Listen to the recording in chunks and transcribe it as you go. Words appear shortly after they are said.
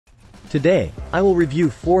Today, I will review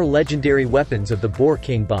 4 legendary weapons of the Boar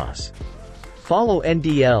King boss. Follow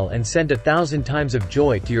NDL and send 1,000 times of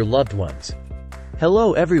joy to your loved ones.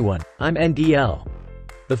 Hello everyone, I'm NDL.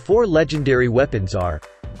 The 4 legendary weapons are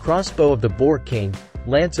Crossbow of the Boar King,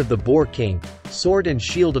 Lance of the Boar King, Sword and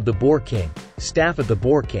Shield of the Boar King, Staff of the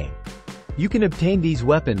Boar King. You can obtain these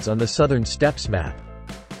weapons on the Southern Steppes map.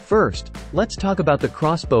 First, let's talk about the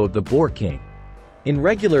Crossbow of the Boar King. In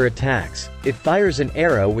regular attacks, it fires an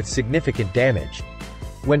arrow with significant damage.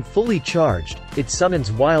 When fully charged, it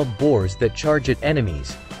summons wild boars that charge at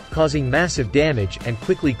enemies, causing massive damage and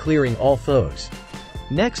quickly clearing all foes.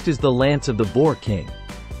 Next is the Lance of the Boar King.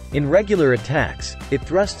 In regular attacks, it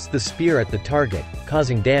thrusts the spear at the target,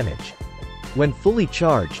 causing damage. When fully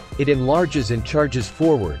charged, it enlarges and charges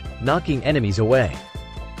forward, knocking enemies away.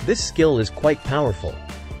 This skill is quite powerful.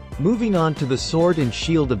 Moving on to the Sword and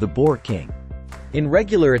Shield of the Boar King. In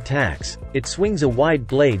regular attacks, it swings a wide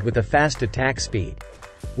blade with a fast attack speed.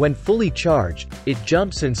 When fully charged, it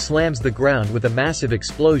jumps and slams the ground with a massive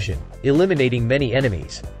explosion, eliminating many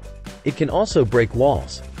enemies. It can also break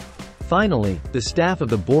walls. Finally, the Staff of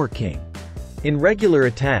the Boar King. In regular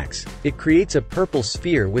attacks, it creates a purple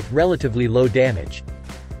sphere with relatively low damage.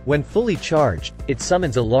 When fully charged, it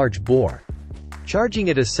summons a large boar. Charging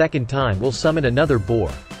it a second time will summon another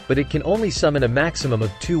boar, but it can only summon a maximum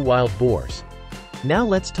of 2 wild boars. Now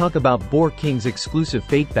let's talk about Boar King's exclusive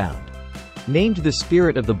Fatebound. Named the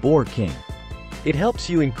Spirit of the Boar King. It helps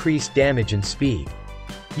you increase damage and speed.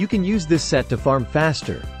 You can use this set to farm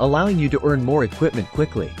faster, allowing you to earn more equipment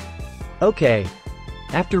quickly. Okay.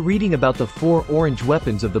 After reading about the 4 orange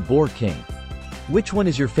weapons of the Boar King, which one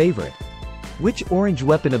is your favorite? Which orange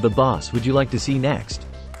weapon of the boss would you like to see next?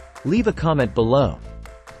 Leave a comment below.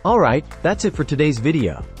 Alright, that's it for today's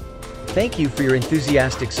video. Thank you for your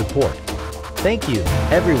enthusiastic support. Thank you,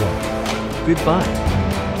 everyone. Goodbye.